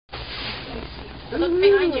Look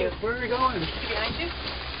behind you. Where are we going? Behind you?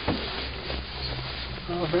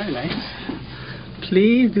 Oh, very nice.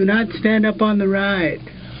 Please do not stand up on the ride.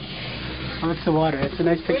 Oh, it's the water. It's a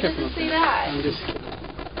nice picture. Where does it say that? I'm just...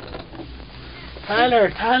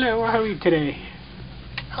 Tyler, where are we today?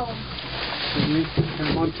 Home. In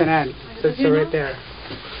Mont Saint Anne. That's right there.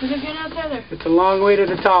 Look at now, Tyler. It's a long way to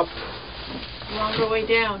the top. Longer way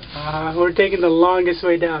down. We're taking the longest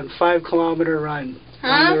way down. 5-kilometer run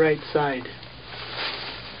on the right side.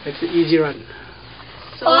 It's an easy run.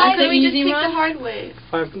 So why don't we just take the hard way?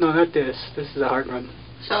 No, not this. This is a hard run.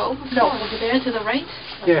 So? No, over there to the right?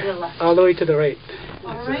 Yeah, to the left? all the way to the right.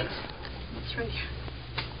 All right. It's right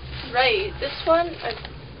here. Right. This one?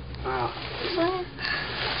 Wow. This one?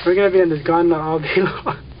 We're going to be on this gondola all day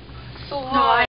long. So hard.